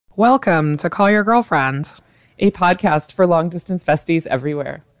Welcome to Call Your Girlfriend, a podcast for long-distance besties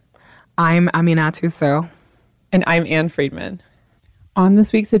everywhere. I'm Aminat Tuso. And I'm Ann Friedman. On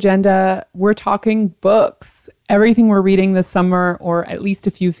this week's agenda, we're talking books, everything we're reading this summer, or at least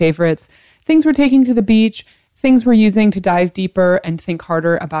a few favorites, things we're taking to the beach, things we're using to dive deeper and think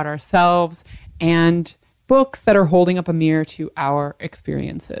harder about ourselves, and books that are holding up a mirror to our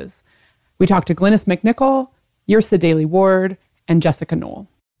experiences. We talked to Glynis McNichol, Yrsa Daley Ward, and Jessica Knoll.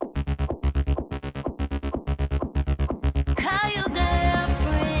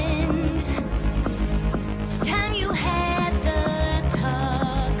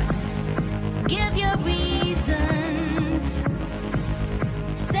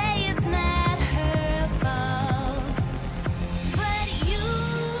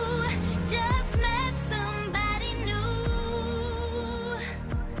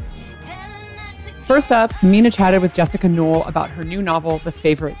 First up, Mina chatted with Jessica Knoll about her new novel, The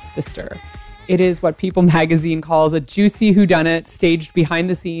Favorite Sister. It is what People magazine calls a juicy whodunit staged behind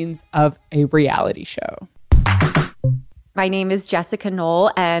the scenes of a reality show. My name is Jessica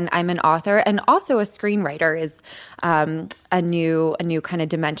Knoll, and I'm an author and also a screenwriter. Is a new kind of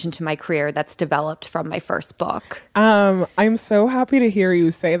dimension to my career that's developed from my first book. I'm so happy to hear you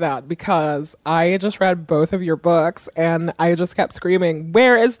say that because I just read both of your books and I just kept screaming,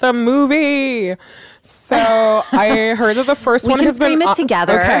 "Where is the movie?" So I heard that the first one has been... We can scream it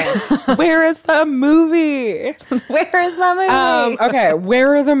together. Okay. Where is the movie? Where is the movie? Okay,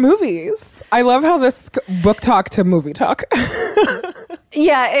 where are the movies? I love how this book talk to movie talk.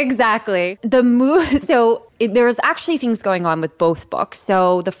 Yeah, exactly. There's actually things going on with both books.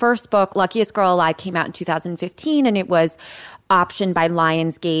 So the first book, Luckiest Girl Alive, came out in 2015, and it was optioned by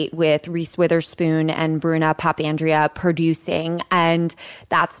Lionsgate with Reese Witherspoon and Bruna Papandrea producing. And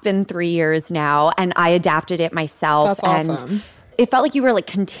that's been 3 years now. And I adapted it myself. That's awesome. And it felt like you were like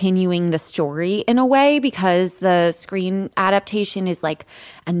continuing the story in a way, because the screen adaptation is like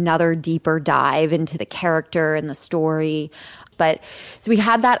another deeper dive into the character and the story. But so we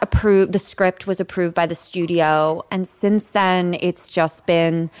had that approved. The script was approved by the studio. And since then, it's just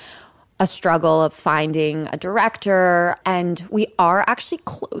been a struggle of finding a director. And we are actually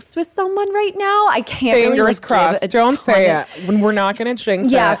close with someone right now. I can't Fingers crossed. Don't say it. When we're not going to jinx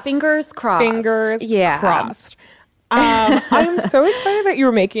it. Yeah, fingers crossed. Fingers crossed. I'm so excited that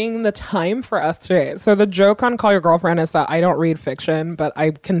you're making the time for us today. So the joke on Call Your Girlfriend is that I don't read fiction, but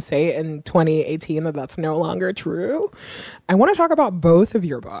I can say in 2018 that that's no longer true. I want to talk about both of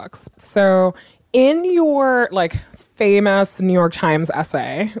your books. So in your famous New York Times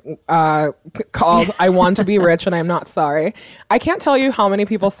essay called I Want to Be Rich and I'm Not Sorry, I can't tell you how many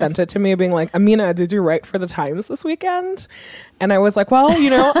people sent it to me being like, Amina, did you write for the Times this weekend? And I was like, well,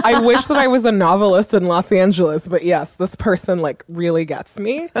 I wish that I was a novelist in Los Angeles, but yes, this person really gets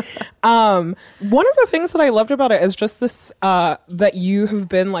me. One of the things that I loved about it is just this, that you have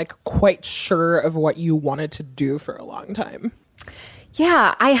been quite sure of what you wanted to do for a long time.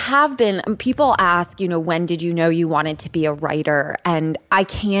 Yeah, I have been. People ask, when did you know you wanted to be a writer? And I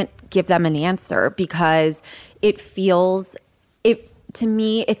can't give them an answer because to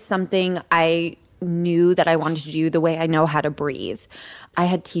me, it's something I knew that I wanted to do the way I know how to breathe. I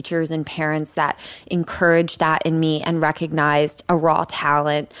had teachers and parents that encouraged that in me and recognized a raw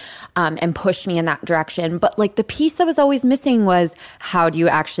talent and pushed me in that direction. But the piece that was always missing was, how do you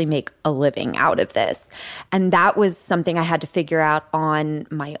actually make a living out of this? And that was something I had to figure out on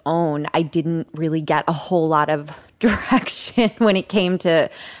my own. I didn't really get a whole lot of direction when it came to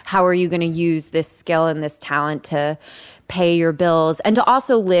how are you going to use this skill and this talent to pay your bills and to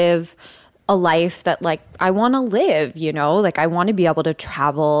also live a life that I want to live, I want to be able to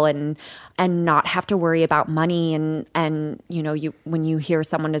travel and not have to worry about money. And when you hear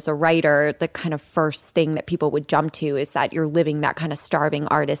someone as a writer, the kind of first thing that people would jump to is that you're living that kind of starving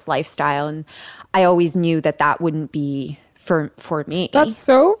artist lifestyle. And I always knew that wouldn't be for me. That's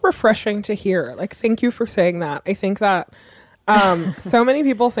so refreshing to hear. Thank you for saying that. I think that so many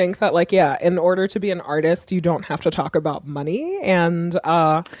people think that in order to be an artist, you don't have to talk about money. And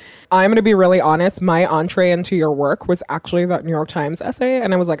I'm going to be really honest. My entree into your work was actually that New York Times essay.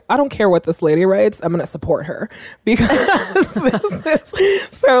 And I was like, I don't care what this lady writes. I'm going to support her because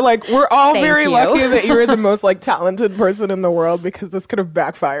so we're all very lucky that you're the most talented person in the world, because this could have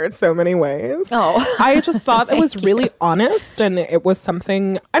backfired so many ways. Oh, I just thought it was really honest. And it was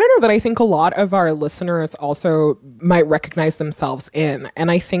something, I don't know, that I think a lot of our listeners also might recognize themselves in.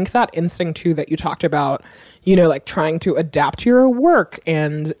 And I think that instinct too that you talked about, trying to adapt your work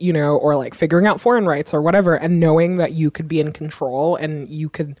and, or figuring out foreign rights or whatever, and knowing that you could be in control and you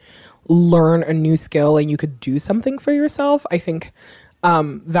could learn a new skill and you could do something for yourself. I think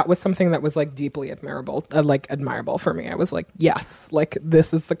that was something that was like deeply admirable for me. I was like, yes, like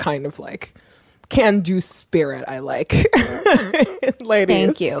this is the kind of like can-do spirit I like. Ladies.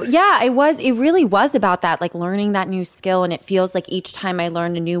 Thank you. Yeah, it really was about that, like learning that new skill. And it feels like each time I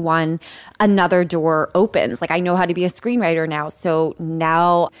learn a new one, another door opens. Like I know how to be a screenwriter now. So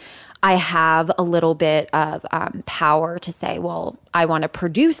now I have a little bit of power to say, well, I want to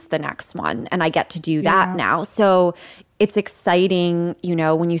produce the next one, and I get to do that now. So it's exciting, you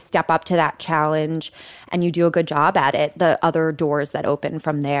know, when you step up to that challenge and you do a good job at it, the other doors that open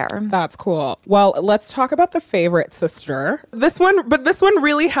from there. That's cool. Well, let's talk about the favorite sister. This one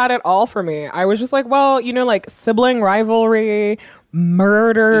really had it all for me. I was just like, well, you know, like sibling rivalry,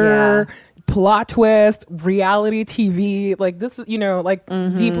 murder, plot twist, reality TV, like this is, you know, like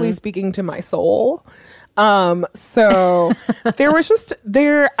deeply speaking to my soul. So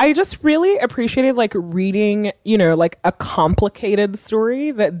I just really appreciated like reading, you know, like a complicated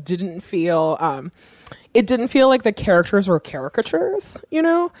story that didn't feel, it didn't feel like the characters were caricatures, you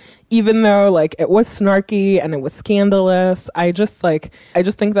know, even though like it was snarky and it was scandalous. I just think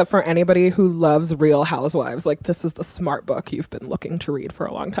that for anybody who loves Real Housewives, like this is the smart book you've been looking to read for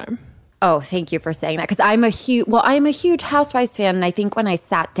a long time. Oh, thank you for saying that. Because I'm a huge Housewives fan. And I think when I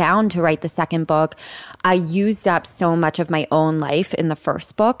sat down to write the second book, I used up so much of my own life in the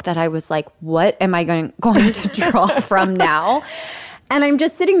first book that I was like, what am I going to draw from now? And I'm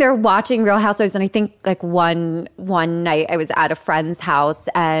just sitting there watching Real Housewives. And I think like one night I was at a friend's house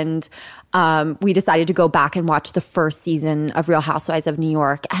and we decided to go back and watch the first season of Real Housewives of New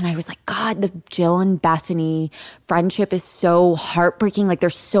York. And I was like, God, the Jill and Bethany friendship is so heartbreaking. Like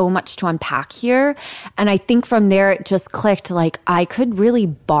there's so much to unpack here. And I think from there, it just clicked. Like I could really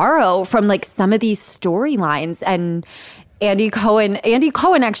borrow from like some of these storylines. And Andy Cohen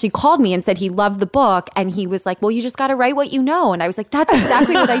actually called me and said he loved the book. And he was like, well, you just got to write what you know. And I was like, that's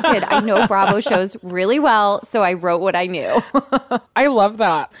exactly what I did. I know Bravo shows really well. So I wrote what I knew. I love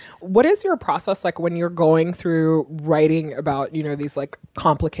that. What is your process like when you're going through writing about, you know, these like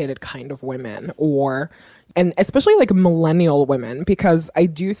complicated kind of women and especially like millennial women? Because I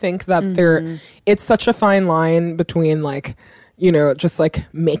do think that it's such a fine line between like, you know, just like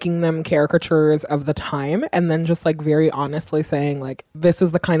making them caricatures of the time and then just like very honestly saying like, this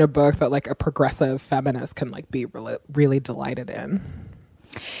is the kind of book that like a progressive feminist can like be really, really delighted in.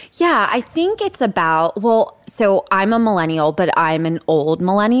 Yeah, I think it's about, so I'm a millennial, but I'm an old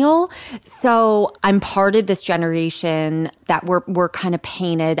millennial. So I'm part of this generation that we're kind of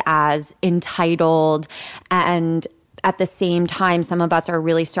painted as entitled, and at the same time, some of us are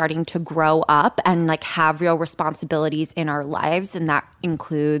really starting to grow up and like have real responsibilities in our lives. And that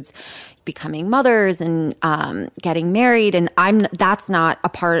includes becoming mothers and getting married. And that's not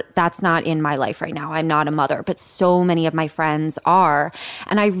in my life right now. I'm not a mother, but so many of my friends are.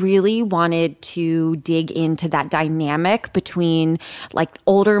 And I really wanted to dig into that dynamic between like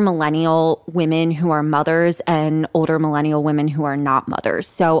older millennial women who are mothers and older millennial women who are not mothers.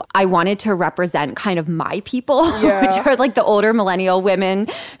 So I wanted to represent kind of my people, which are like the older millennial women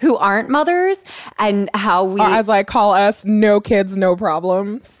who aren't mothers, and how we, as I call us, no kids, no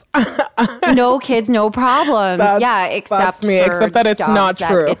problems. No kids, no problems. Except me. Except that it's not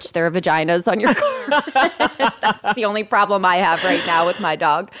true. That itch their vaginas on your car. That's the only problem I have right now with my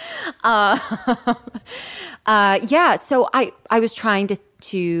dog. So I was trying to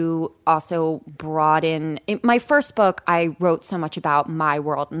also broaden. In my first book, I wrote so much about my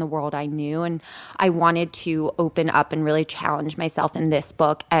world and the world I knew, and I wanted to open up and really challenge myself in this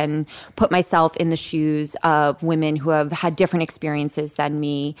book and put myself in the shoes of women who have had different experiences than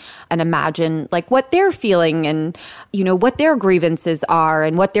me and imagine like what they're feeling and, you know, what their grievances are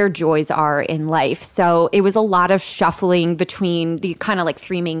and what their joys are in life. So it was a lot of shuffling between the kind of like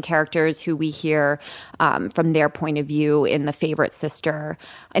three main characters who we hear from their point of view in The Favorite Sister.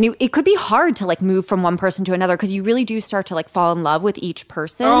 And it could be hard to like move from one person to another because you really do start to like fall in love with each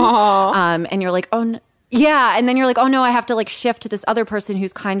person. And you're like, oh, yeah. And then you're like, oh no, I have to like shift to this other person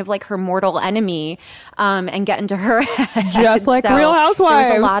who's kind of like her mortal enemy and get into her head. Just like Real Housewives.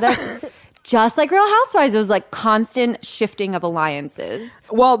 There's a lot of... Just like Real Housewives, it was like constant shifting of alliances.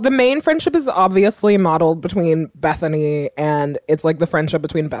 Well, the main friendship is obviously modeled between Bethany, and it's like the friendship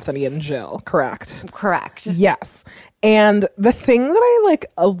between Bethany and Jill, correct? Correct. Yes. And the thing that I like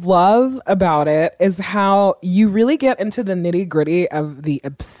love about it is how you really get into the nitty gritty of the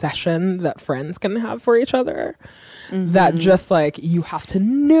obsession that friends can have for each other. Mm-hmm. That just like you have to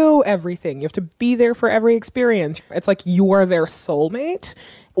know everything. You have to be there for every experience. It's like you are their soulmate.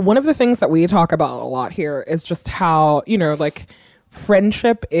 One of the things that we talk about a lot here is just how, you know, like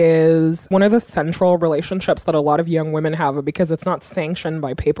friendship is one of the central relationships that a lot of young women have because it's not sanctioned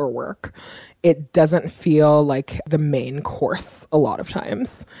by paperwork. It doesn't feel like the main course a lot of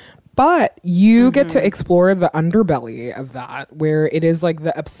times. But you get to explore the underbelly of that, where it is like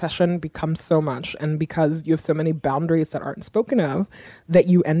the obsession becomes so much. And because you have so many boundaries that aren't spoken of, that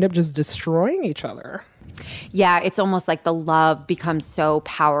you end up just destroying each other. Yeah, it's almost like the love becomes so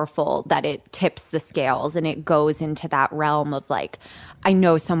powerful that it tips the scales and it goes into that realm of like, I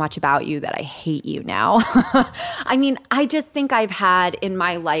know so much about you that I hate you now. I mean, I just think I've had in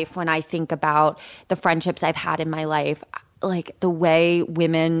my life, when I think about the friendships I've had in my life, like the way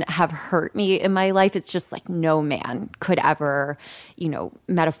women have hurt me in my life, it's just like no man could ever, you know,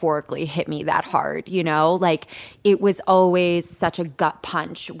 metaphorically hit me that hard, you know? Like it was always such a gut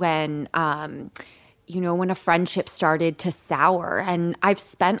punch when, you know, when a friendship started to sour. And I've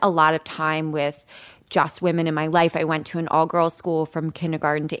spent a lot of time with just women in my life. I went to an all-girls school from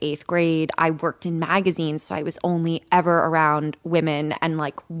kindergarten to 8th grade. I worked in magazines, so I was only ever around women and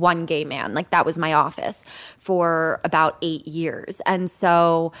like one gay man. Like that was my office for about 8 years. And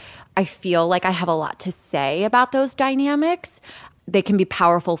so I feel like I have a lot to say about those dynamics. They can be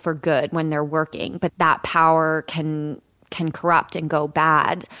powerful for good when they're working, but that power can corrupt and go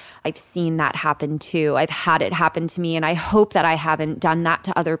bad. I've seen that happen too. I've had it happen to me, and I hope that I haven't done that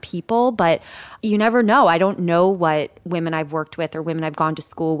to other people, but you never know. I don't know what women I've worked with or women I've gone to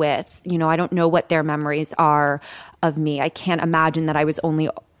school with, you know, I don't know what their memories are of me. I can't imagine that I was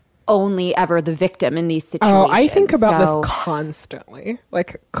only ever the victim in these situations. Oh, I think about this constantly,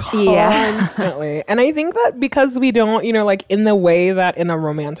 like constantly. Yeah. And I think that because we don't, you know, like in the way that in a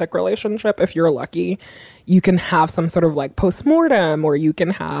romantic relationship, if you're lucky, you can have some sort of like postmortem, or you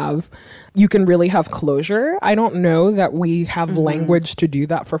can really have closure. I don't know that we have language to do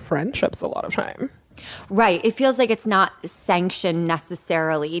that for friendships a lot of time. Right. It feels like it's not sanctioned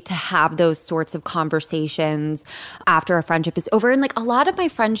necessarily to have those sorts of conversations after a friendship is over. And like a lot of my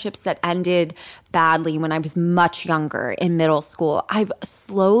friendships that ended badly when I was much younger in middle school, I've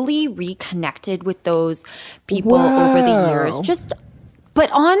slowly reconnected with those people over the years. But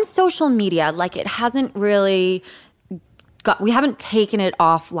on social media, like it hasn't really we haven't taken it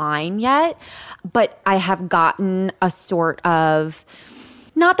offline yet, but I have gotten a sort of,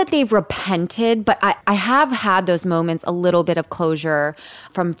 not that they've repented, but I have had those moments, a little bit of closure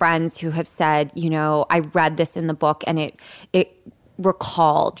from friends who have said, you know, I read this in the book and it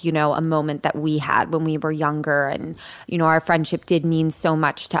recalled, you know, a moment that we had when we were younger, and, you know, our friendship did mean so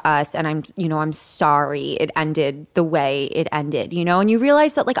much to us, and I'm sorry it ended the way it ended, you know, and you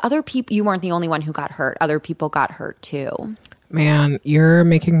realize that like other people, you weren't the only one who got hurt. Other people got hurt too. Man, you're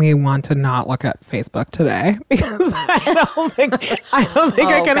making me want to not look at Facebook today because I don't think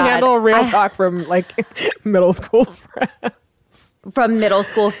I can handle real talk from like middle school friends. From middle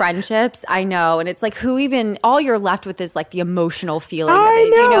school friendships, I know. And it's like, all you're left with is like the emotional feeling of it. I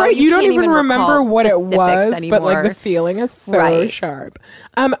know, you know? Right? You don't even remember what it was, anymore. But like the feeling is so sharp.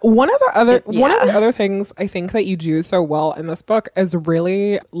 One of the other things I think that you do so well in this book is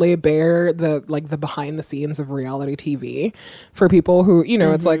really lay bare the behind the scenes of reality TV for people who, you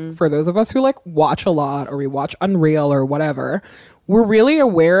know, it's like for those of us who like watch a lot, or we watch Unreal or whatever, we're really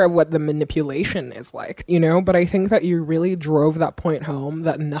aware of what the manipulation is like, you know, but I think that you really drove that point home,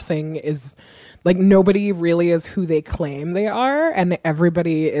 that nothing is like, nobody really is who they claim they are, and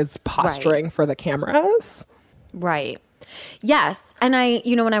everybody is posturing for the cameras. Right. Yes. And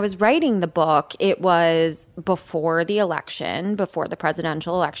when I was writing the book, it was before the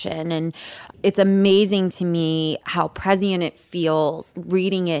presidential election. And it's amazing to me how prescient it feels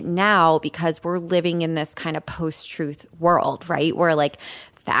reading it now, because we're living in this kind of post-truth world, right? Where like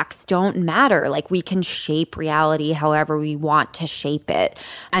facts don't matter. Like we can shape reality however we want to shape it.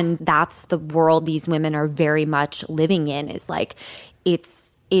 And that's the world these women are very much living in, is like,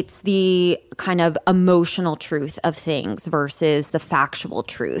 it's the kind of emotional truth of things versus the factual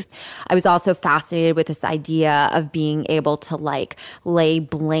truth. I was also fascinated with this idea of being able to like lay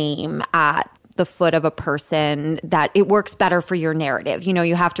blame at the foot of a person, that it works better for your narrative. You know,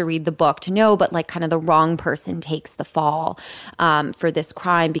 you have to read the book to know, but like kind of the wrong person takes the fall for this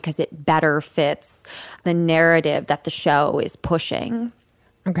crime because it better fits the narrative that the show is pushing.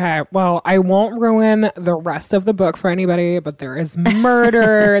 Okay, well, I won't ruin the rest of the book for anybody, but there is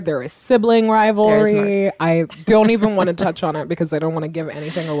murder, there is sibling rivalry. I don't even want to touch on it because I don't want to give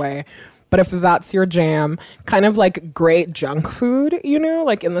anything away. But if that's your jam, kind of like great junk food, you know,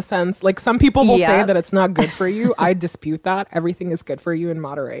 like in the sense, like some people will say that it's not good for you. I dispute that. Everything is good for you in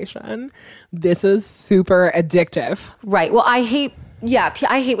moderation. This is super addictive. Right. Well, I hate Yeah,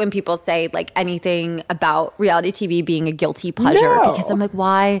 I hate when people say like anything about reality TV being a guilty pleasure because I'm like,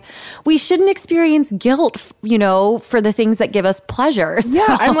 why? We shouldn't experience guilt, for the things that give us pleasure. So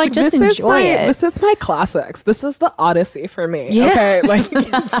Yeah, I'm like, just enjoy it. This is my classics. This is the Odyssey for me. Yeah. Okay, like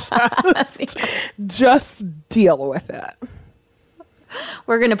just deal with it.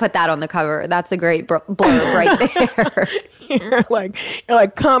 We're gonna put that on the cover. That's a great blurb right there. You're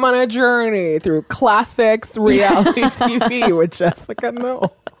like, come on a journey through classics reality TV with Jessica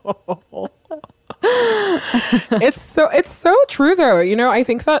Knoll. It's so true though. I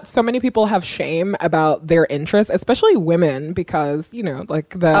think that so many people have shame about their interests, especially women, because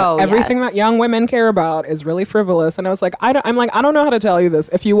everything that young women care about is really frivolous. And I was like, I don't know how to tell you this.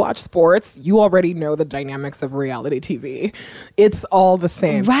 If you watch sports, you already know the dynamics of reality TV. It's all the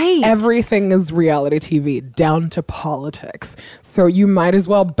same. Right. Everything is reality TV down to politics. So you might as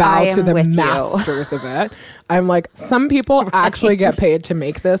well bow to the masters of it. I'm like, some people actually get paid to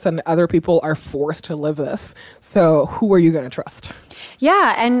make this and other people are forced to live this. So who are you going to trust?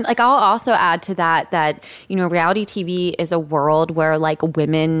 Yeah. And like, I'll also add to that, reality TV is a world where like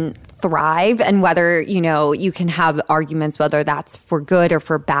women thrive, and whether, you can have arguments whether that's for good or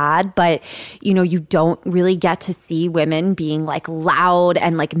for bad, but, you don't really get to see women being like loud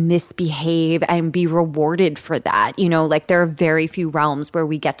and like misbehave and be rewarded for that. Like there are very few realms where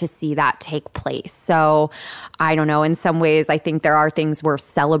we get to see that take place. So I don't know, in some ways, I think there are things worth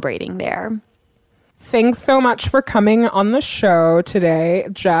celebrating there. Thanks so much for coming on the show today,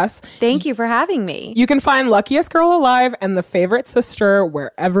 Jess. Thank you for having me. You can find Luckiest Girl Alive and The Favorite Sister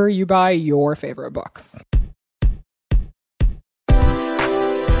wherever you buy your favorite books.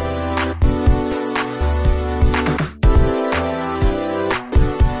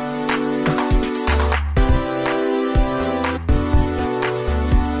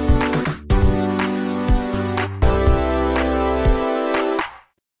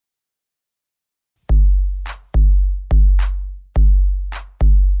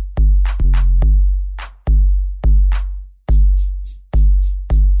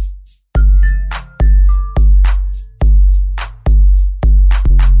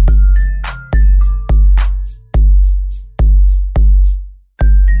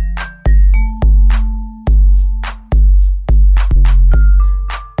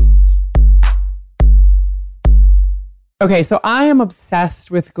 Okay, so I am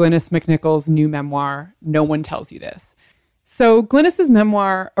obsessed with Glynis McNichol's new memoir, No One Tells You This. So Glynis's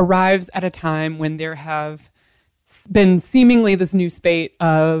memoir arrives at a time when there have been seemingly this new spate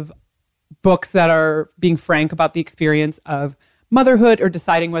of books that are being frank about the experience of motherhood or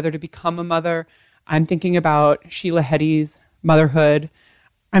deciding whether to become a mother. I'm thinking about Sheila Heti's Motherhood.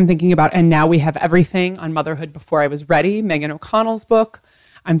 I'm thinking about And Now We Have Everything on Motherhood Before I Was Ready, Megan O'Connell's book.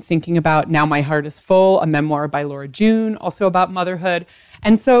 I'm thinking about Now My Heart Is Full, a memoir by Laura June, also about motherhood.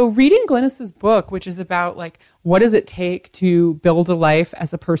 And so reading Glynis's book, which is about like, what does it take to build a life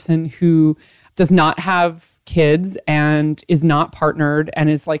as a person who does not have kids and is not partnered and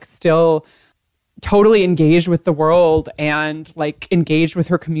is like still totally engaged with the world and like engaged with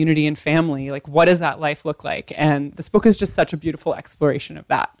her community and family. Like, what does that life look like? And this book is just such a beautiful exploration of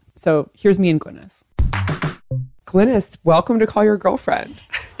that. So here's me and Glynis. Glynis, welcome to Call Your Girlfriend.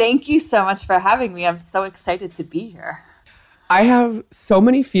 Thank you so much for having me. I'm so excited to be here. I have so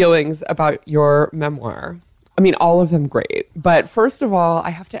many feelings about your memoir. I mean, all of them great. But first of all, I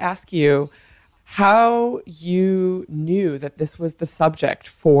have to ask you how you knew that this was the subject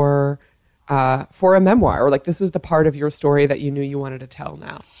for a memoir, or like this is the part of your story that you knew you wanted to tell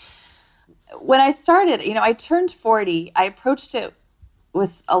now. When I started, I turned 40. I approached it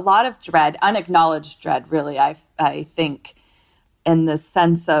with a lot of dread, unacknowledged dread, really, I think, in the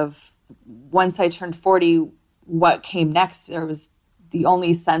sense of once I turned 40, what came next? The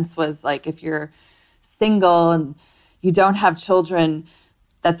only sense was like, if you're single and you don't have children,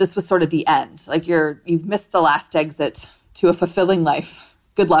 that this was sort of the end. Like you've missed the last exit to a fulfilling life.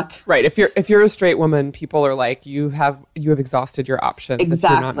 Good luck. Right. If you're a straight woman, people are like, you have exhausted your options. Exactly.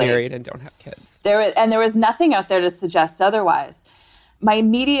 If you're not married and don't have kids. There was nothing out there to suggest otherwise. My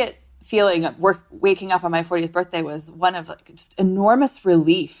immediate feeling of waking up on my 40th birthday was one of like just enormous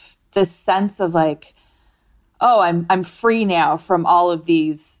relief. This sense of like, oh, I'm free now from all of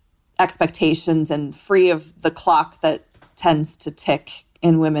these expectations and free of the clock that tends to tick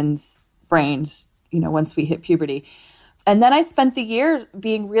in women's brains, once we hit puberty. And then I spent the year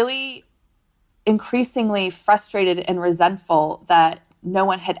being really increasingly frustrated and resentful that no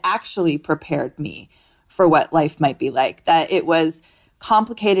one had actually prepared me for what life might be like, that it was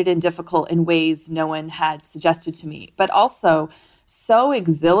complicated and difficult in ways no one had suggested to me, but also so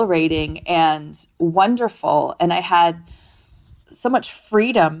exhilarating and wonderful. And I had so much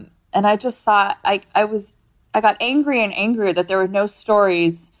freedom. And I just thought I got angry and angrier that there were no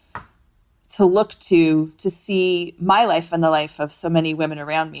stories to look to see my life and the life of so many women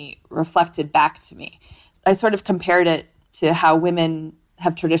around me reflected back to me. I sort of compared it to how women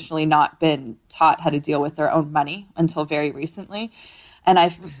have traditionally not been taught how to deal with their own money until very recently. And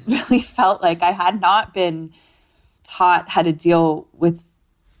I really felt like I had not been taught how to deal with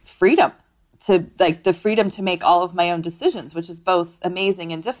freedom, to like the freedom to make all of my own decisions, which is both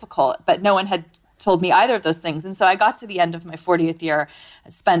amazing and difficult, but no one had told me either of those things. And so I got to the end of my 40th year, I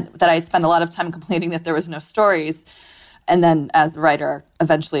spent a lot of time complaining that there was no stories. And then as a writer,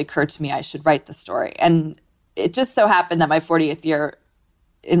 eventually occurred to me I should write the story. And it just so happened that my 40th year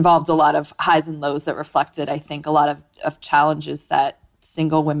involved a lot of highs and lows that reflected, I think, a lot of challenges that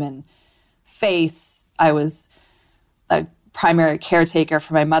single women face. I was a primary caretaker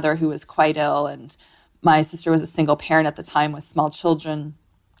for my mother, who was quite ill, and my sister was a single parent at the time with small children.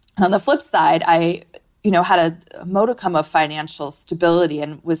 And on the flip side, I had a modicum of financial stability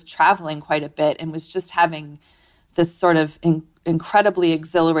and was traveling quite a bit and was just having this sort of incredibly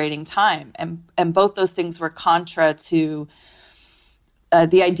exhilarating time. And both those things were contra to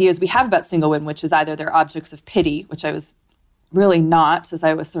the ideas we have about single women, which is either they're objects of pity, which I was really not, as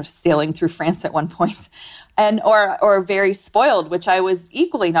I was sort of sailing through France at one point, and or very spoiled, which I was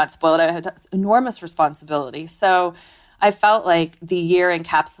equally not spoiled. I had enormous responsibility. So I felt like the year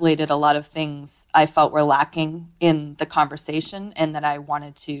encapsulated a lot of things I felt were lacking in the conversation and that I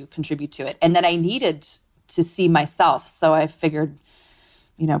wanted to contribute to it and that I needed to see myself. So I figured,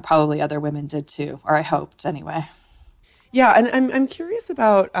 probably other women did too, or I hoped anyway. Yeah, and I'm curious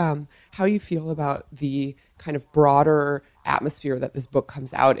about how you feel about the kind of broader atmosphere that this book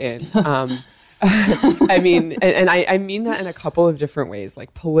comes out in. I mean, and I mean that in a couple of different ways,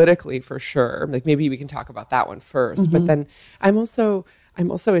 like politically for sure. Like maybe we can talk about that one first. Mm-hmm. But then I'm also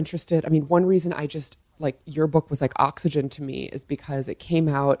interested. I mean, one reason I just like your book was like oxygen to me is because it came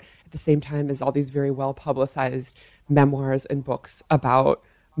out at the same time as all these very well publicized memoirs and books about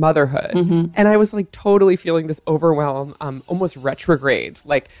motherhood. Mm-hmm. And I was like totally feeling this overwhelm, almost retrograde.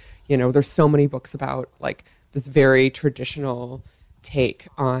 Like, there's so many books about like this very traditional take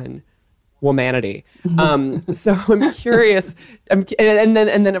on womanity. So I'm curious. And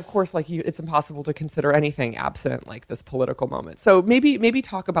then of course, like it's impossible to consider anything absent like this political moment. So maybe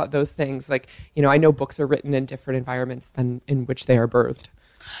talk about those things. Like, I know books are written in different environments than in which they are birthed.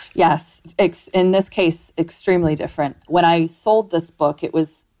 Yes. In this case, extremely different. When I sold this book, it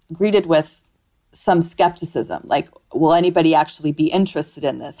was greeted with some skepticism. Like, will anybody actually be interested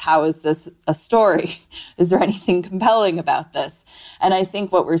in this? How is this a story? Is there anything compelling about this? And I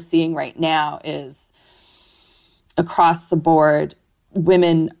think what we're seeing right now is across the board,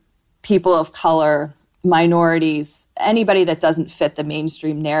 women, people of color, minorities, anybody that doesn't fit the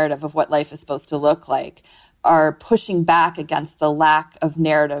mainstream narrative of what life is supposed to look like are pushing back against the lack of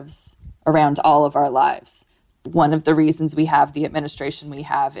narratives around all of our lives. One of the reasons we have the administration we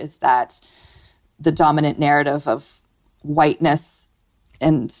have is that the dominant narrative of whiteness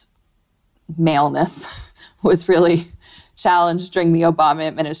and maleness was really challenged during the Obama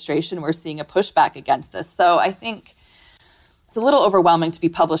administration. We're seeing a pushback against this. So I think it's a little overwhelming to be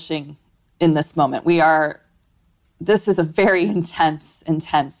publishing in this moment. This is a very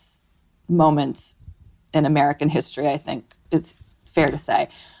intense moment in American history, I think it's fair to say.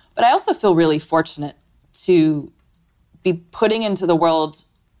 But I also feel really fortunate to be putting into the world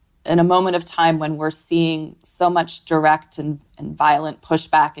in a moment of time when we're seeing so much direct and violent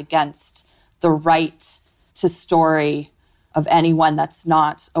pushback against the right to story of anyone that's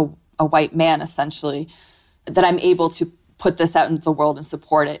not a white man, essentially, that I'm able to put this out into the world and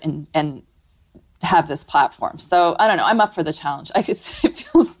support it and have this platform. So I don't know, I'm up for the challenge.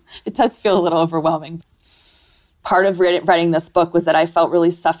 It does feel a little overwhelming. Part of writing this book was that I felt really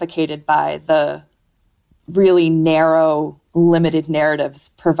suffocated by the really narrow, limited narratives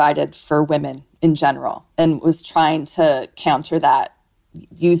provided for women in general, and was trying to counter that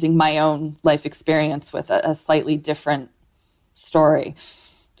using my own life experience with a slightly different story.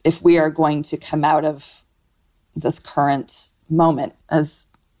 If we are going to come out of this current moment, as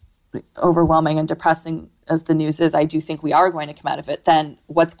overwhelming and depressing as the news is, I do think we are going to come out of it. Then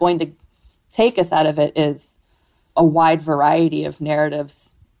what's going to take us out of it is a wide variety of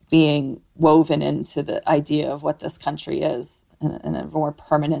narratives being woven into the idea of what this country is in a more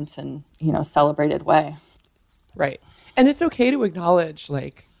permanent and, celebrated way. Right. And it's okay to acknowledge,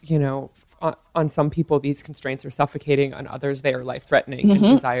 like, on some people, these constraints are suffocating. On others, they are life-threatening and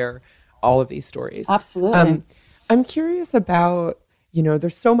desire all of these stories. Absolutely. I'm curious about,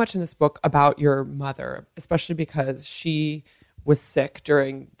 there's so much in this book about your mother, especially because she was sick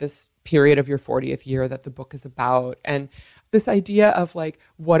during this period of your 40th year that the book is about. And this idea of like,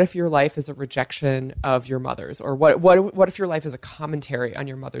 what if your life is a rejection of your mother's, or what if your life is a commentary on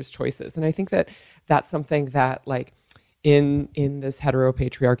your mother's choices? And I think that that's something that like in this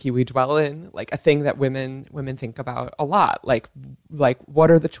heteropatriarchy we dwell in, like a thing that women think about a lot, like what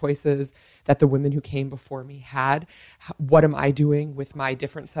are the choices that the women who came before me had? What am I doing with my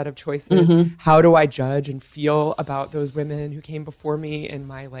different set of choices? How do I judge and feel about those women who came before me in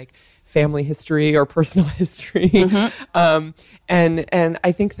my like family history or personal history? And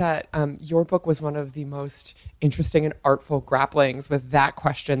I think that your book was one of the most interesting and artful grapplings with that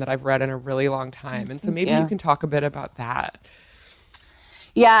question that I've read in a really long time. And so maybe you can talk a bit about that.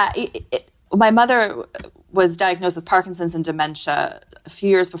 Yeah, my mother was diagnosed with Parkinson's and dementia a few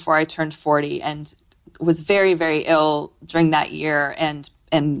years before I turned 40, and was very, very ill during that year, and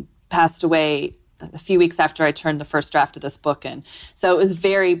passed away a few weeks after I turned the first draft of this book in. So it was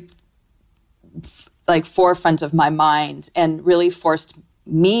very like forefront of my mind, and really forced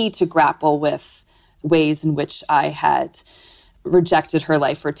me to grapple with ways in which I had rejected her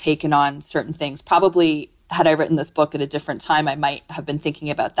life or taken on certain things. Probably had I written this book at a different time, I might have been thinking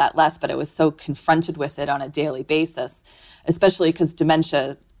about that less, but I was so confronted with it on a daily basis, especially because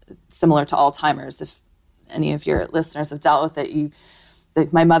dementia, similar to Alzheimer's, if any of your listeners have dealt with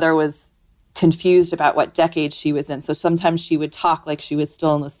it, my mother was confused about what decade she was in. So sometimes she would talk like she was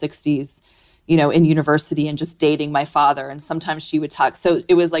still in the 60s, in university and just dating my father. And sometimes she would talk. So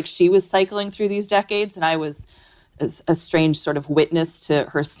it was like she was cycling through these decades, and I was a strange sort of witness to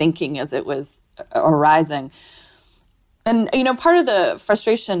her thinking as it was arising. And, part of the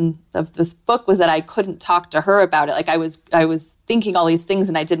frustration of this book was that I couldn't talk to her about it. Like I was thinking all these things,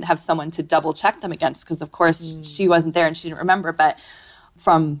 and I didn't have someone to double check them against, because of course she wasn't there and she didn't remember. But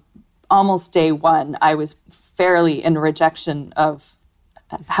from almost day one, I was fairly in rejection of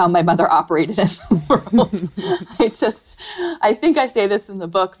how my mother operated in the world. I think I say this in the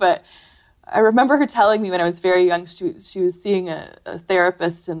book, but I remember her telling me when I was very young, she was seeing a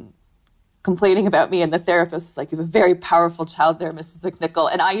therapist and complaining about me, and the therapist was like, "You have a very powerful child there, Mrs.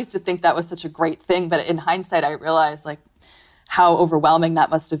 McNichol." And I used to think that was such a great thing, but in hindsight, I realized like how overwhelming that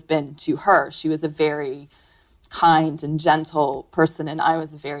must have been to her. She was a very kind and gentle person, and I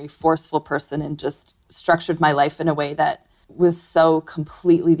was a very forceful person, and just structured my life in a way that was so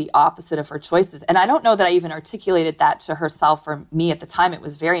completely the opposite of her choices. And I don't know that I even articulated that to herself or me at the time. It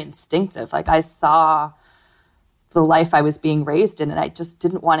was very instinctive. Like I saw the life I was being raised in, and I just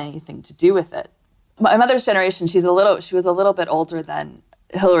didn't want anything to do with it. My mother's generation, she was a little bit older than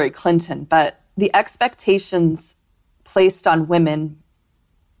Hillary Clinton, but the expectations placed on women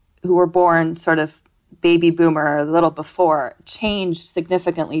who were born sort of baby boomer or a little before changed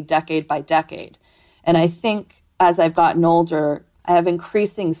significantly decade by decade. And I think as I've gotten older, I have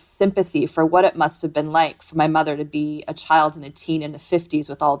increasing sympathy for what it must have been like for my mother to be a child and a teen in the 50s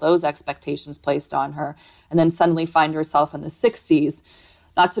with all those expectations placed on her, and then suddenly find herself in the 60s,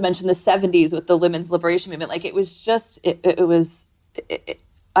 not to mention the 70s with the women's liberation movement. Like it was just, it was,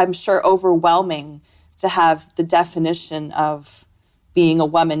 I'm sure, overwhelming to have the definition of being a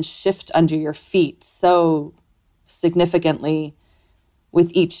woman shift under your feet so significantly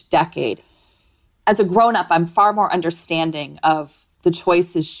with each decade. As a grown-up, I'm far more understanding of the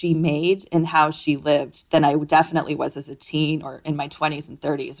choices she made and how she lived than I definitely was as a teen or in my 20s and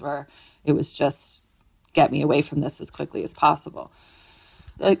 30s, where it was just get me away from this as quickly as possible.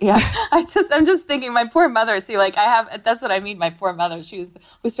 I'm just thinking my poor mother too. Like that's what I mean. My poor mother, she was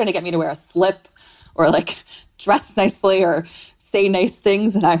always trying to get me to wear a slip or like dress nicely or say nice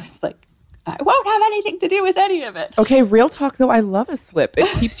things. And I was like, I won't have anything to do with any of it. Okay, real talk though, I love a slip. It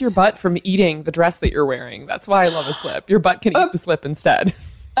keeps your butt from eating the dress that you're wearing. That's why I love a slip. Your butt can eat the slip instead.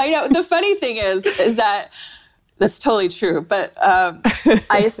 I know. The funny thing is that that's totally true. But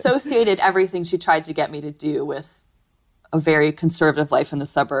I associated everything she tried to get me to do with a very conservative life in the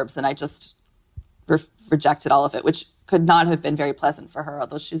suburbs. And I just rejected all of it, which could not have been very pleasant for her,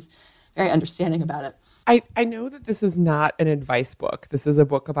 although she's very understanding about it. I know that this is not an advice book. This is a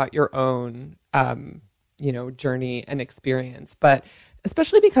book about your own, journey and experience. But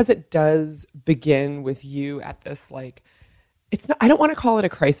especially because it does begin with you at this, like, it's not, I don't want to call it a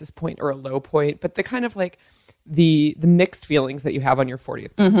crisis point or a low point, but the kind of like the mixed feelings that you have on your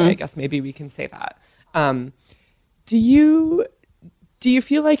 40th birthday, I guess maybe we can say that. Do you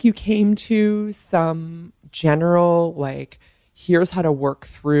feel like you came to some general, like, here's how to work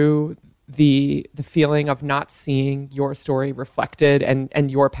through the feeling of not seeing your story reflected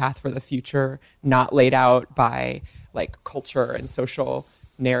and your path for the future not laid out by like culture and social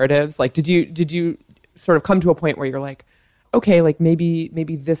narratives? Like, did you sort of come to a point where you're like, okay, like maybe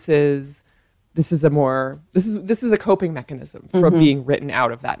this is a coping mechanism for being written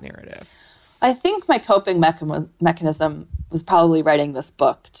out of that narrative? I think my coping mechanism was probably writing this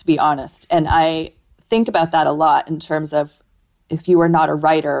book, to be honest. And I think about that a lot in terms of, if you are not a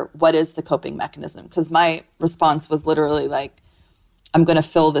writer, what is the coping mechanism? Because my response was literally like, I'm going to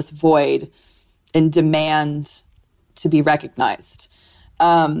fill this void and demand to be recognized.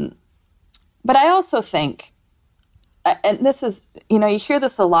 But I also think, and this is, you hear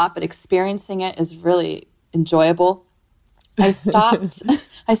this a lot, but experiencing it is really enjoyable. I stopped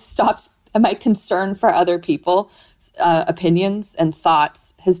my concern for other people's opinions and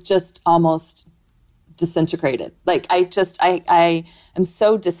thoughts has just almost disintegrated. Like I am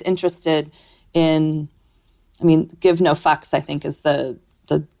so disinterested in, give no fucks, I think is the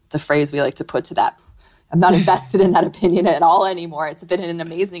phrase we like to put to that. I'm not invested in that opinion at all anymore. It's been an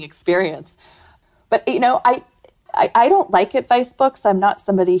amazing experience. But, I don't like advice books. I'm not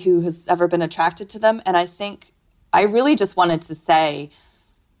somebody who has ever been attracted to them. And I think I really just wanted to say,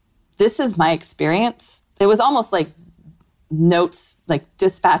 this is my experience. It was almost like notes, like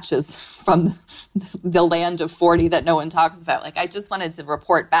dispatches from the land of 40 that no one talks about. Like, I just wanted to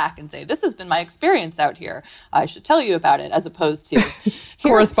report back and say, this has been my experience out here. I should tell you about it, as opposed to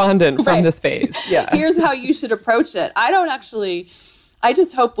correspondent from this phase. Yeah. Here's how you should approach it. I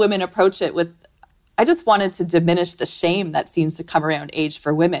just hope women approach it with, I just wanted to diminish the shame that seems to come around age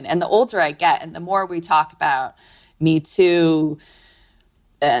for women. And the older I get and the more we talk about Me Too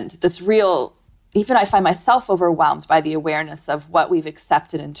and this real, even I find myself overwhelmed by the awareness of what we've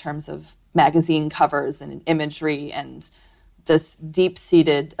accepted in terms of magazine covers and imagery and this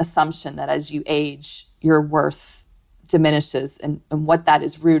deep-seated assumption that as you age, your worth diminishes and what that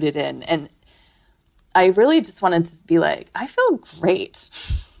is rooted in. And I really just wanted to be like, I feel great.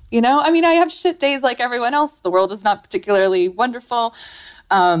 I have shit days like everyone else. The world is not particularly wonderful.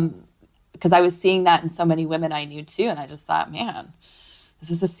 Because I was seeing that in so many women I knew too. And I just thought, man, is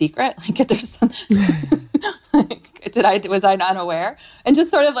this a secret? Like, there's something, was I not aware? And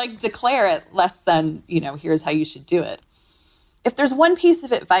just sort of like declare it less than, here's how you should do it. If there's one piece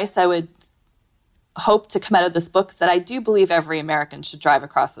of advice I would hope to come out of this book, is that I do believe every American should drive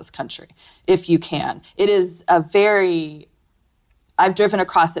across this country, if you can. It is I've driven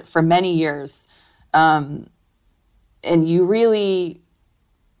across it for many years. And you really,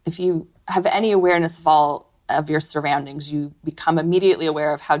 if you have any awareness of all of your surroundings, you become immediately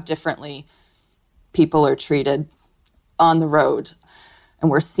aware of how differently people are treated on the road.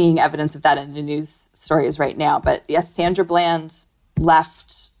 And we're seeing evidence of that in the news stories right now. But yes, Sandra Bland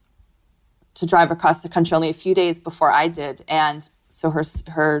left to drive across the country only a few days before I did. And so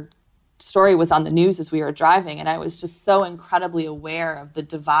her story was on the news as we were driving. And I was just so incredibly aware of the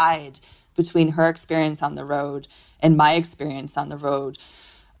divide between her experience on the road and my experience on the road.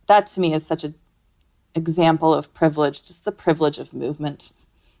 That to me is such an example of privilege, just the privilege of movement,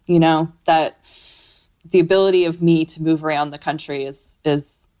 that the ability of me to move around the country is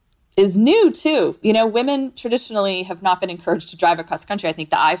new too. Women traditionally have not been encouraged to drive across the country. I think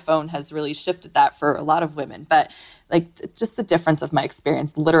the iPhone has really shifted that for a lot of women, but like just the difference of my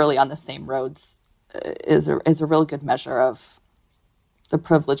experience literally on the same roads is a real good measure of the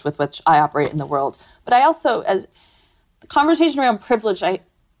privilege with which I operate in the world. But I also, as the conversation around privilege, I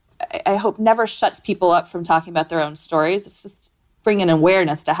hope never shuts people up from talking about their own stories. It's just bringing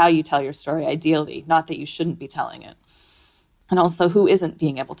awareness to how you tell your story, ideally, not that you shouldn't be telling it. And also who isn't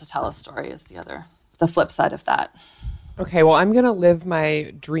being able to tell a story is the flip side of that. Okay, well, I'm going to live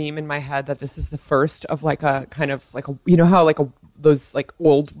my dream in my head that this is the first of like a kind of like a, how like those like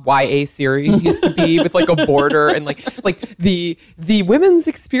old YA series used to be with like a border and like the women's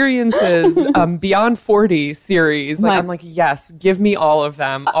experiences beyond 40 series. Like I'm like, yes, give me all of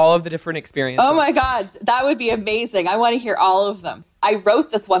them, all of the different experiences. Oh my God, that would be amazing. I want to hear all of them. I wrote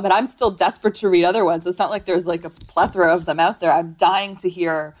this one, but I'm still desperate to read other ones. It's not like there's like a plethora of them out there. I'm dying to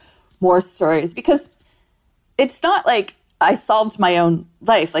hear more stories because it's not like I solved my own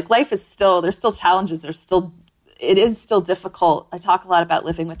life. Like life is still, there's still challenges. It is still difficult. I talk a lot about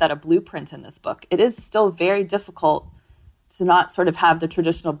living without a blueprint in this book. It is still very difficult to not sort of have the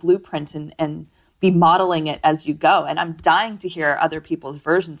traditional blueprint and be modeling it as you go. And I'm dying to hear other people's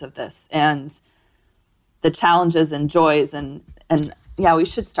versions of this and the challenges and joys and yeah, we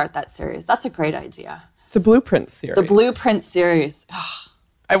should start that series. That's a great idea. The Blueprint series. The Blueprint series.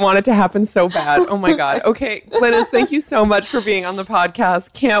 I want it to happen so bad. Oh my God. Okay, Glynis, thank you so much for being on the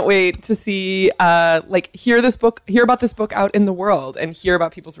podcast. Can't wait to see, hear about this book out in the world and hear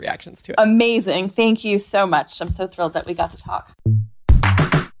about people's reactions to it. Amazing. Thank you so much. I'm so thrilled that we got to talk.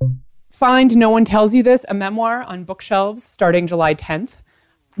 find No One Tells You This, a memoir, on bookshelves starting July 10th.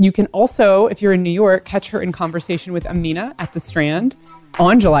 You can also, if you're in New York, catch her in conversation with Amina at the Strand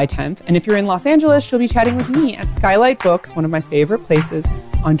on July 10th. And if you're in Los Angeles, she'll be chatting with me at Skylight Books, one of my favorite places,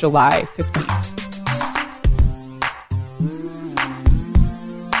 on July 15th.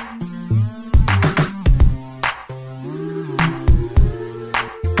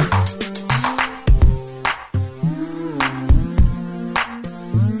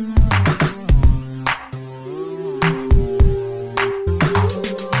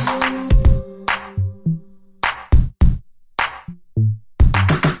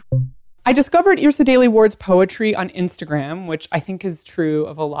 I discovered Yrsa Daley Ward's poetry on Instagram, which I think is true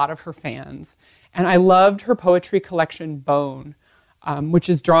of a lot of her fans. And I loved her poetry collection, Bone, which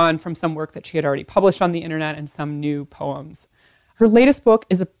is drawn from some work that she had already published on the internet and some new poems. Her latest book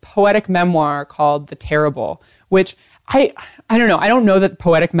is a poetic memoir called The Terrible, which I don't know. I don't know that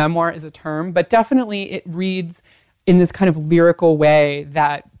poetic memoir is a term, but definitely it reads in this kind of lyrical way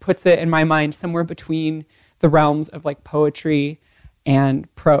that puts it, in my mind, somewhere between the realms of like poetry and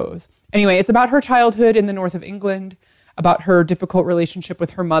prose. Anyway, it's about her childhood in the north of England, about her difficult relationship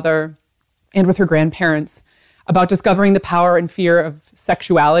with her mother and with her grandparents, about discovering the power and fear of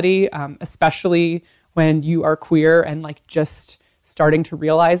sexuality, especially when you are queer and like just starting to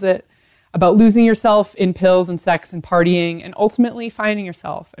realize it, about losing yourself in pills and sex and partying, and ultimately finding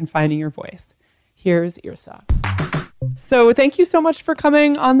yourself and finding your voice. Here's Yrsa. So thank you so much for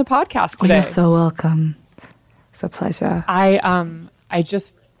coming on the podcast today. You're so welcome. It's a pleasure. I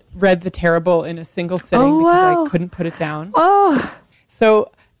just read The Terrible in a single sitting because I couldn't put it down. So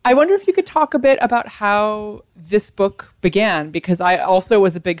I wonder if you could talk a bit about how this book began, because I also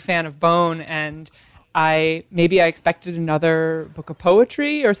was a big fan of Bone, and I expected another book of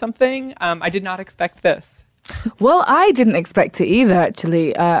poetry or something. I did not expect this. Well, I didn't expect it either,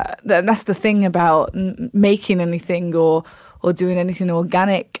 actually. That's the thing about making anything or doing anything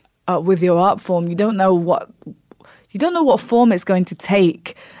organic with your art form. You don't know what form it's going to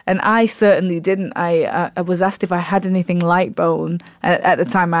take. And I certainly didn't. I was asked if I had anything like Bone. At the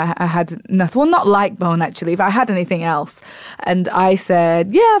time, I had nothing. Well, not like Bone, actually. If I had anything else. And I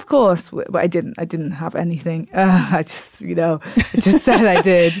said, yeah, of course. But I didn't. I didn't have anything. I just said I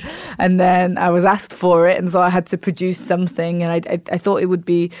did. And then I was asked for it. And so I had to produce something. And I thought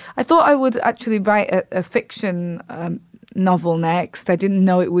I would actually write a fiction novel next. I didn't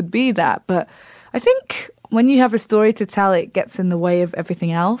know it would be that. But I think when you have a story to tell, it gets in the way of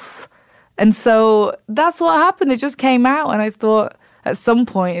everything else. And so that's what happened. It just came out, and I thought at some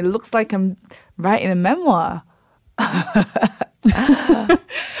point, it looks like I'm writing a memoir.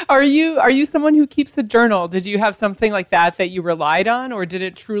 Are you someone who keeps a journal? Did you have something like that you relied on, or did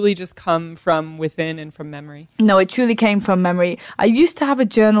it truly just come from within and from memory? No, it truly came from memory. I used to have a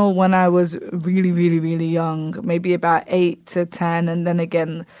journal when I was really, really, really young, maybe about 8 to 10, and then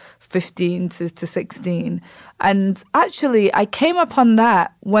again 15 to 16. And actually, I came upon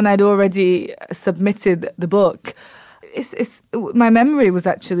that when I'd already submitted the book. My memory was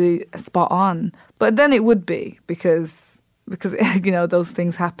actually spot on, but then it would be because those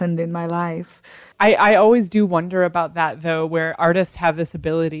things happened in my life. I always do wonder about that, though, where artists have this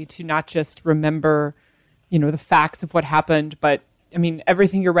ability to not just remember, the facts of what happened, but I mean,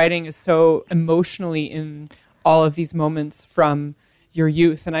 everything you're writing is so emotionally in all of these moments from your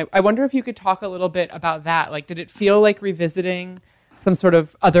youth. And I wonder if you could talk a little bit about that. Like, did it feel like revisiting some sort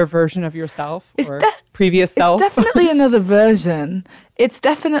of other version of yourself or previous self? It's definitely another version. It's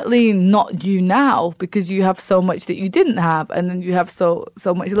definitely not you now, because you have so much that you didn't have, and then you have so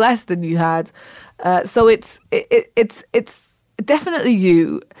much less than you had. So it's definitely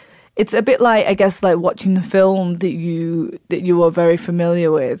you. It's a bit like, I guess, like watching a film that you are very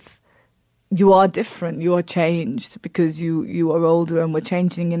familiar with. You are different. You are changed because you are older, and we're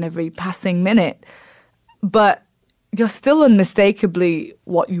changing in every passing minute. But you're still unmistakably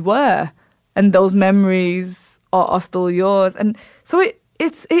what you were, and those memories are still yours. And so it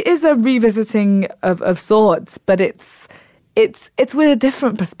is a revisiting of sorts, but it's with a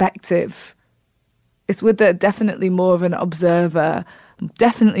different perspective. It's with definitely more of an observer,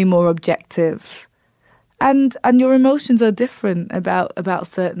 definitely more objective, and your emotions are different about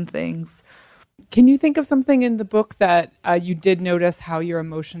certain things. Can you think of something in the book that you did notice how your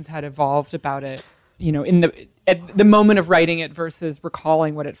emotions had evolved about it, at the moment of writing it versus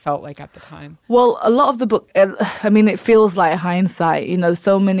recalling what it felt like at the time? Well, a lot of the book, it feels like hindsight.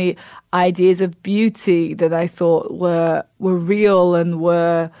 So many ideas of beauty that I thought were real and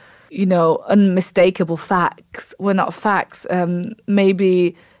were, unmistakable facts were not facts.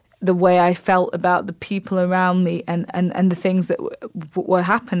 Maybe the way I felt about the people around me and the things that were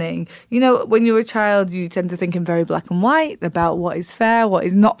happening. You know, when you're a child, you tend to think in very black and white about what is fair, what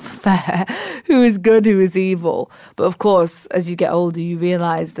is not fair, who is good, who is evil. But of course, as you get older, you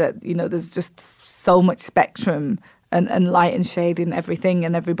realize that, you know, there's just so much spectrum and light and shade in everything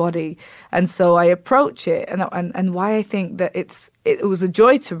and everybody. And so I approach it, and why I think that it was a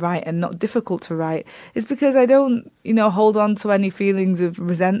joy to write and not difficult to write is because I don't, you know, hold on to any feelings of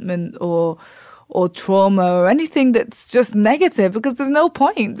resentment or trauma or anything that's just negative, because there's no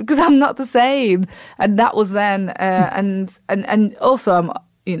point, because I'm not the same. And that was then, and also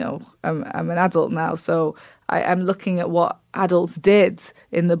I'm an adult now, so I'm looking at what adults did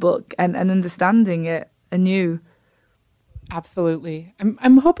in the book and understanding it anew. Absolutely.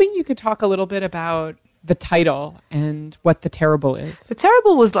 I'm hoping you could talk a little bit about the title and what The Terrible is. The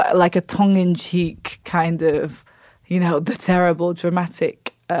Terrible was like a tongue-in-cheek kind of, you know, the terrible,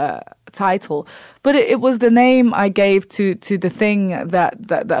 dramatic title. But it was the name I gave to the thing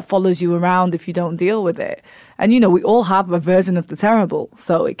that follows you around if you don't deal with it. And, you know, we all have a version of the terrible.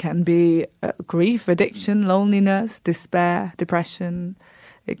 So it can be grief, addiction, loneliness, despair, depression.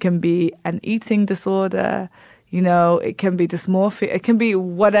 It can be an eating disorder. You know, it can be dysmorphia. It can be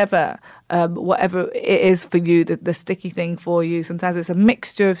whatever it is for you, the sticky thing for you. Sometimes it's a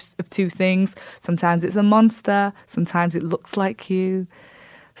mixture of two things. Sometimes it's a monster. Sometimes it looks like you.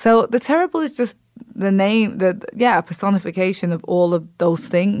 So the terrible is just the name, a personification of all of those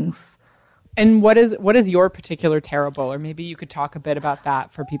things. And what is your particular terrible? Or maybe you could talk a bit about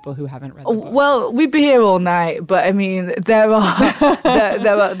that for people who haven't read the book. Well, we'd be here all night, but I mean, the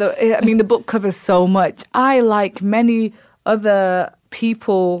book covers so much. I, like many other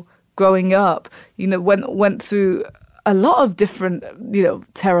people growing up, you know, went through a lot of different, you know,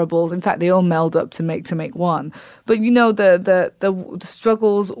 terribles. In fact, they all meld up to make one. But you know, the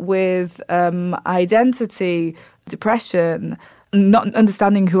struggles with identity, depression, not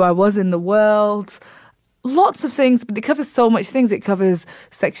understanding who I was in the world, lots of things. But it covers so much things. It covers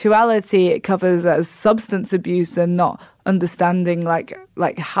sexuality. It covers substance abuse and not understanding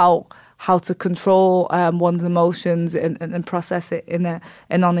like how to control one's emotions and process it in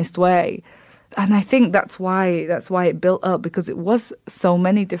an honest way. And I think that's why it built up, because it was so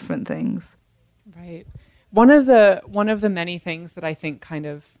many different things. Right. One of the many things that I think kind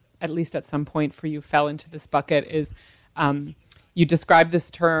of, at least at some point for you, fell into this bucket is you described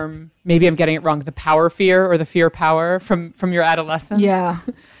this term, maybe I'm getting it wrong, the power fear or the fear power from your adolescence. Yeah.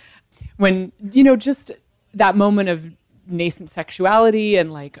 When, you know, just that moment of nascent sexuality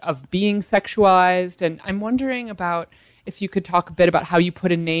and like of being sexualized. And I'm wondering about if you could talk a bit about how you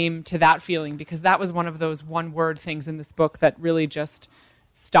put a name to that feeling, because that was one of those one-word things in this book that really just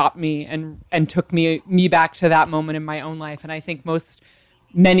stopped me and took me back to that moment in my own life. And I think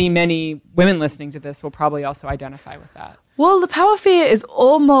many women listening to this will probably also identify with that. Well, the power fear is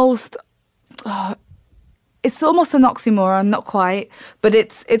almost it's almost an oxymoron, not quite, but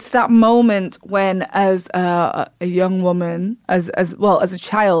it's that moment when, as a young woman, as a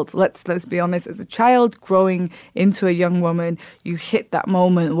child, let's be honest, as a child growing into a young woman, you hit that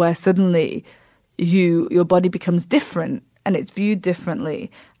moment where suddenly your body becomes different and it's viewed differently,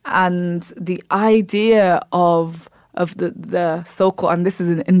 and the idea of the so-called, and this is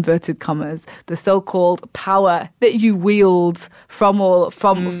in inverted commas, the so-called power that you wield from all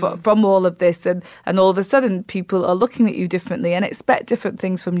of this, and all of a sudden people are looking at you differently and expect different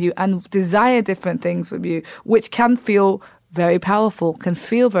things from you and desire different things from you, which can feel very powerful,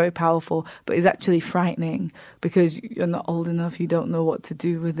 but is actually frightening because you're not old enough, you don't know what to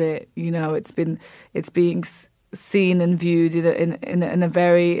do with it. You know, it's being seen and viewed in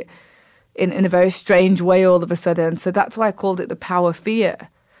a very strange way all of a sudden. So that's why I called it the power fear,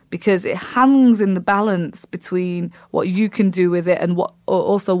 because it hangs in the balance between what you can do with it and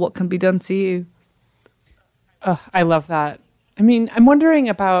what can be done to you. Oh, I love that. I mean, I'm wondering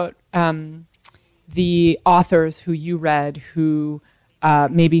about the authors who you read who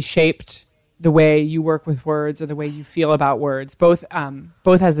maybe shaped the way you work with words or the way you feel about words, both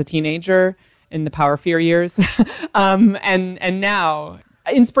as a teenager in the power fear years and now.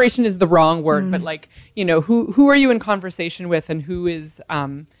 Inspiration is the wrong word, but like, you know, who are you in conversation with, and who's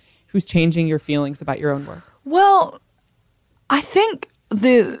changing your feelings about your own work? Well, I think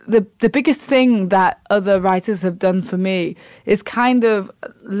the biggest thing that other writers have done for me is kind of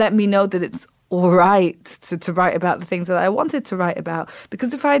let me know that it's all right to write about the things that I wanted to write about.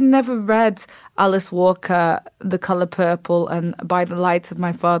 Because if I'd never read Alice Walker, The Color Purple, and By the Light of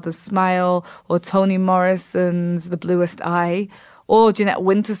My Father's Smile, or Toni Morrison's The Bluest Eye, or Jeanette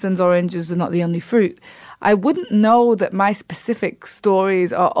Winterson's oranges are not the only fruit, I wouldn't know that my specific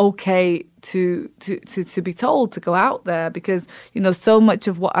stories are okay to be told, to go out there, because, you know, so much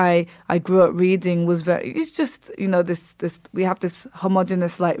of what I grew up reading was it's just, you know, this we have this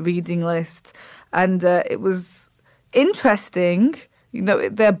homogenous like reading list, and it was interesting. You know,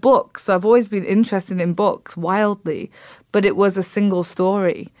 they're books. So I've always been interested in books wildly, but it was a single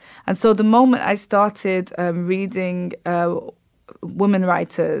story. And so the moment I started reading women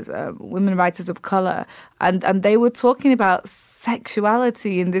writers of color, and they were talking about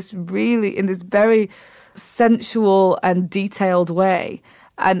sexuality in this very sensual and detailed way,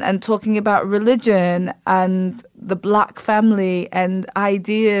 and talking about religion and the Black family and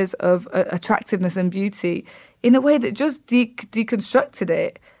ideas of attractiveness and beauty in a way that just deconstructed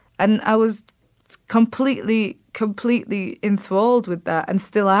it. And I was completely enthralled with that, and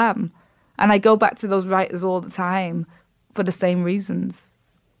still am. And I go back to those writers all the time for the same reasons.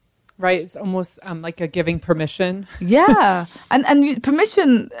 Right. It's almost like a giving permission. Yeah. And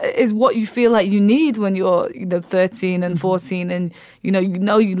permission is what you feel like you need when you're, you know, 13 and 14, and, you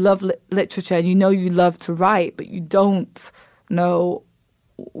know you love literature, and you love to write, but you don't know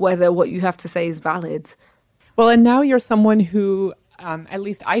whether what you have to say is valid. Well, and now you're someone who, at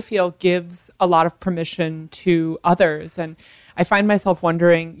least I feel, gives a lot of permission to others. And I find myself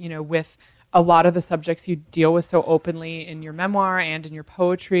wondering, you know, with a lot of the subjects you deal with so openly in your memoir and in your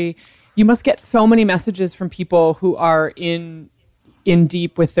poetry, you must get so many messages from people who are in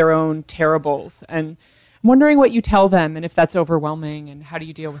deep with their own terribles. And I'm wondering what you tell them, and if that's overwhelming, and how do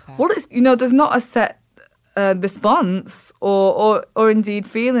you deal with that? Well, it's, you know, there's not a set response or indeed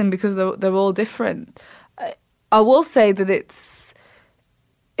feeling, because they're all different. I will say that it's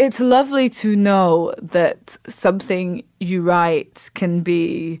lovely to know that something you write can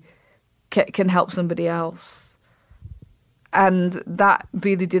help somebody else. And that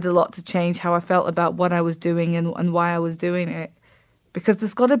really did a lot to change how I felt about what I was doing and why I was doing it. Because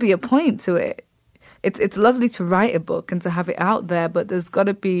there's got to be a point to it. It's lovely to write a book and to have it out there, but there's got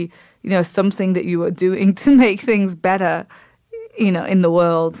to be, you know, something that you are doing to make things better, you know, in the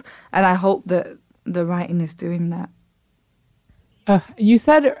world. And I hope that the writing is doing that. You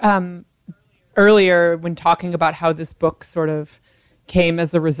said earlier, when talking about how this book sort of came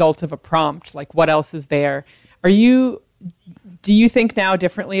as a result of a prompt, like what else is there? Do you think now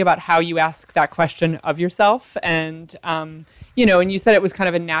differently about how you ask that question of yourself? And, you know, and you said it was kind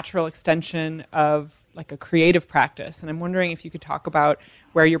of a natural extension of like a creative practice. And I'm wondering if you could talk about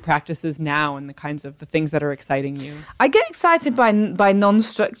where your practice is now and the kinds of the things that are exciting you. I get excited by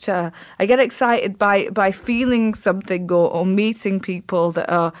non-structure. I get excited by feeling something or meeting people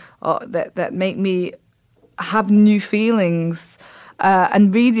that make me have new feelings.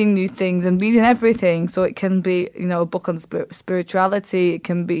 And reading new things and reading everything. So it can be, you know, a book on spirituality. It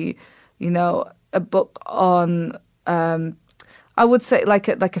can be, you know, a book on, I would say like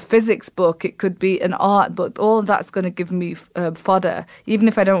a physics book. It could be an art book. All of that's going to give me fodder, even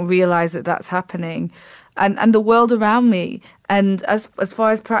if I don't realize that that's happening. And the world around me. And as far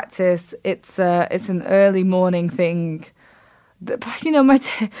as practice, it's an early morning thing. You know,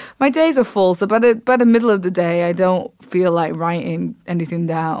 my days are full, so by the middle of the day, I don't feel like writing anything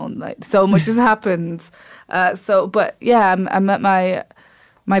down. Like, so much has happened. But yeah, I'm at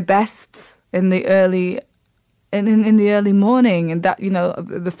my best in the early in the early morning, and that, you know,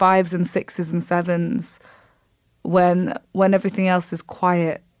 the 5s and 6s and 7s, when everything else is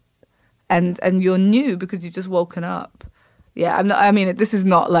quiet, and you're new because you've just woken up. Yeah, this is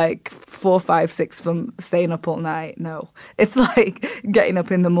not like 4, 5, 6 from staying up all night. No, it's like getting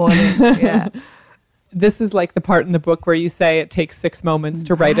up in the morning. Yeah. This is like the part in the book where you say it takes 6 moments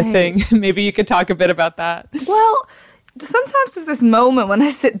to write a thing. Maybe you could talk a bit about that. Well, sometimes there's this moment when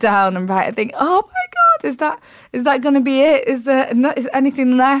I sit down and write, I think, oh my God, is that going to be it? Is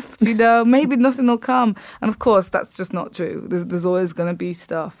anything left? You know, maybe nothing will come. And of course, that's just not true. There's always going to be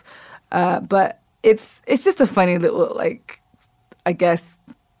stuff. But it's just a funny little, like, I guess,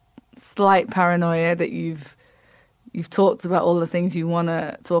 slight paranoia that you've talked about all the things you want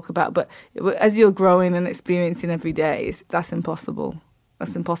to talk about, but as you're growing and experiencing every day, that's impossible.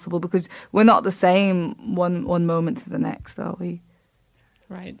 That's impossible because we're not the same one moment to the next, are we?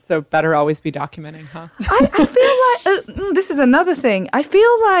 Right. So better always be documenting, huh? I feel like this is another thing. I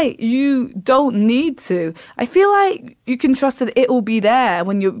feel like you don't need to. I feel like you can trust that it will be there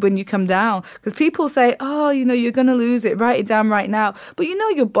when you come down. Because people say, oh, you know, you're going to lose it. Write it down right now. But, you know,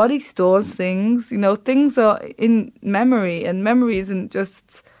 your body stores things. You know, things are in memory. And memory isn't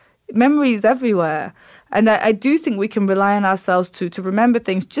just... Memory is everywhere. And I do think we can rely on ourselves to remember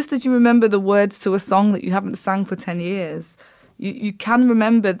things, just as you remember the words to a song that you haven't sang for 10 years. you can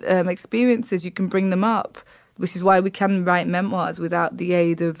remember experiences, you can bring them up, which is why we can write memoirs without the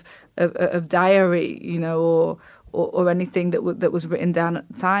aid of diary, you know, or anything that was written down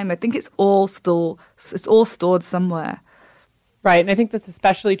at the time. I think it's all stored somewhere. Right. And I think that's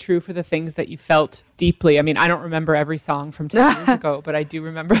especially true for the things that you felt deeply. I mean, I don't remember every song from 10 years ago, but I do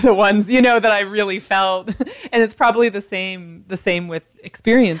remember the ones, you know, that I really felt. And it's probably the same with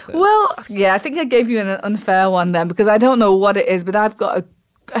experiences. Well, yeah, I think I gave you an unfair one then, because I don't know what it is, but I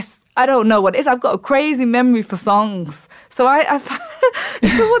don't know what it is. I've got a crazy memory for songs. So if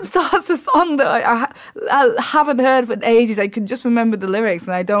someone starts a song that I haven't heard for ages, I can just remember the lyrics,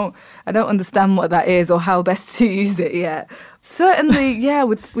 and I don't understand what that is or how best to use it yet. Certainly, yeah,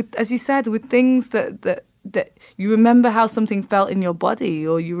 with as you said, with things that you remember how something felt in your body,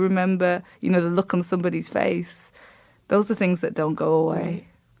 or you remember, you know, the look on somebody's face. Those are things that don't go away.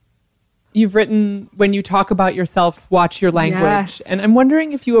 You've written, when you talk about yourself, watch your language. Yes. And I'm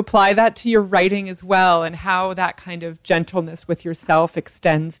wondering if you apply that to your writing as well, and how that kind of gentleness with yourself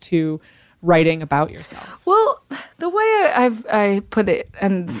extends to writing about yourself. Well, the way I put it,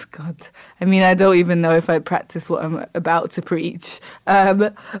 and God, I mean, I don't even know if I practice what I'm about to preach.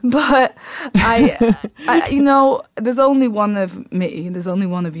 But I you know, there's only one of me, there's only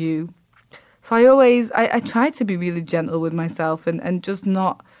one of you. So I try to be really gentle with myself and just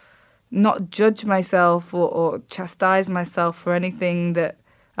not judge myself or chastise myself for anything that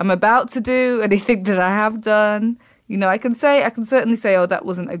I'm about to do, anything that I have done. You know, I can certainly say, oh, that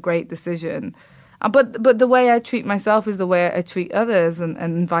wasn't a great decision. But the way I treat myself is the way I treat others,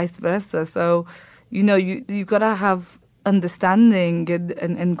 and vice versa. So, you know, you've got to have understanding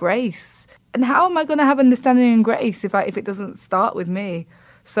and grace. And how am I going to have understanding and grace if it doesn't start with me?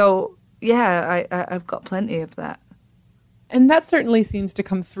 So, yeah, I've got plenty of that. And that certainly seems to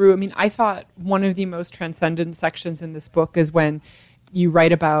come through. I mean, I thought one of the most transcendent sections in this book is when you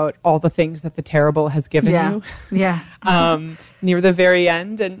write about all the things that the terrible has given you. Yeah. Near the very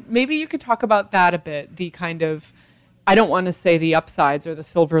end. And maybe you could talk about that a bit, the kind of, I don't want to say the upsides or the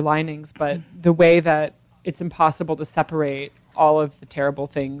silver linings, but the way that it's impossible to separate all of the terrible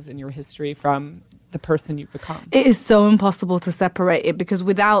things in your history from the person you've become. It is so impossible to separate it, because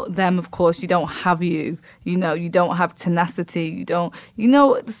without them, of course, you don't have you. You know, you don't have tenacity. You don't, you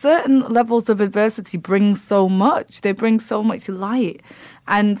know, certain levels of adversity bring so much. They bring so much light.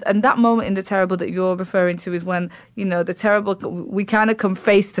 And that moment in the terrible that you're referring to is when, you know, the terrible, we kind of come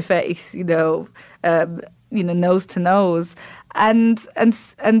face to face, you know, nose to nose. And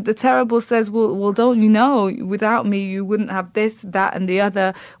the terrible says, well, don't you know, without me, you wouldn't have this, that, and the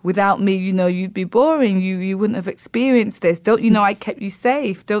other. Without me, you know, you'd be boring. You wouldn't have experienced this. Don't you know I kept you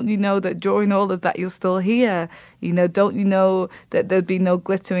safe? Don't you know that during all of that, you're still here? You know, don't you know that there'd be no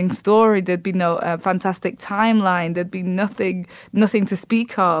glittering story? There'd be no fantastic timeline. There'd be nothing to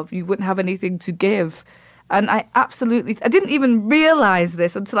speak of. You wouldn't have anything to give. And I didn't even realize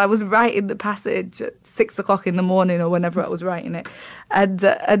this until I was writing the passage at 6 o'clock in the morning or whenever I was writing it. And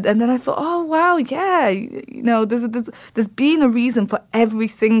then I thought, oh, wow, yeah, you know, there's been a reason for every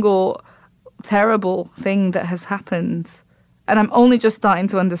single terrible thing that has happened. And I'm only just starting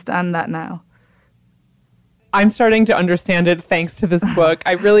to understand that now. I'm starting to understand it thanks to this book.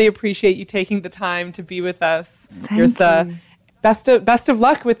 I really appreciate you taking the time to be with us. Thank you. Best of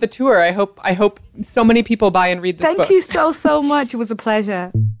luck with the tour. I hope so many people buy and read this book. Thank you so much. It was a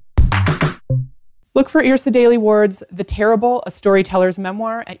pleasure. Look for Yrsa Daley Ward's The Terrible, a Storyteller's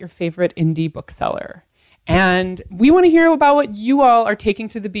Memoir at your favorite indie bookseller. And we want to hear about what you all are taking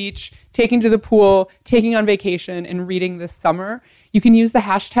to the beach, taking to the pool, taking on vacation, and reading this summer. You can use the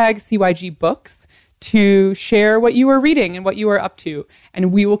hashtag CYGBooks to share what you are reading and what you are up to.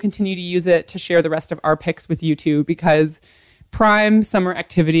 And we will continue to use it to share the rest of our picks with you too, because prime summer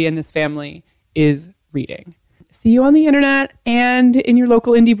activity in this family is reading. See you on the internet and in your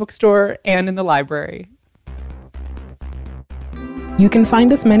local indie bookstore and in the library. You can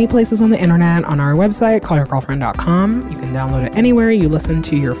find us many places on the internet on our website, callyourgirlfriend.com. You can download it anywhere you listen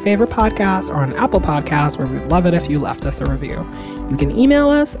to your favorite podcast, or on Apple Podcasts, where we'd love it if you left us a review. You can email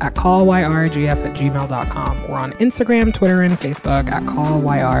us at callyrgf@gmail.com. We're on Instagram, Twitter, and Facebook at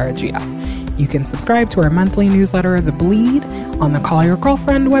callyrgf. You can subscribe to our monthly newsletter, The Bleed, on the Call Your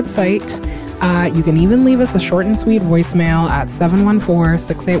Girlfriend website. You can even leave us a short and sweet voicemail at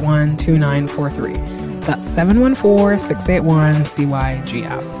 714-681-2943. That's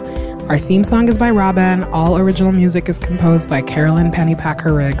 714-681-CYGF. Our theme song is by Robin. All original music is composed by Carolyn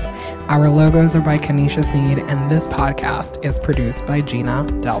Pennypacker Riggs. Our logos are by Kanisha Sneed, and this podcast is produced by Gina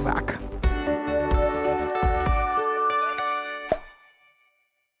Delvac.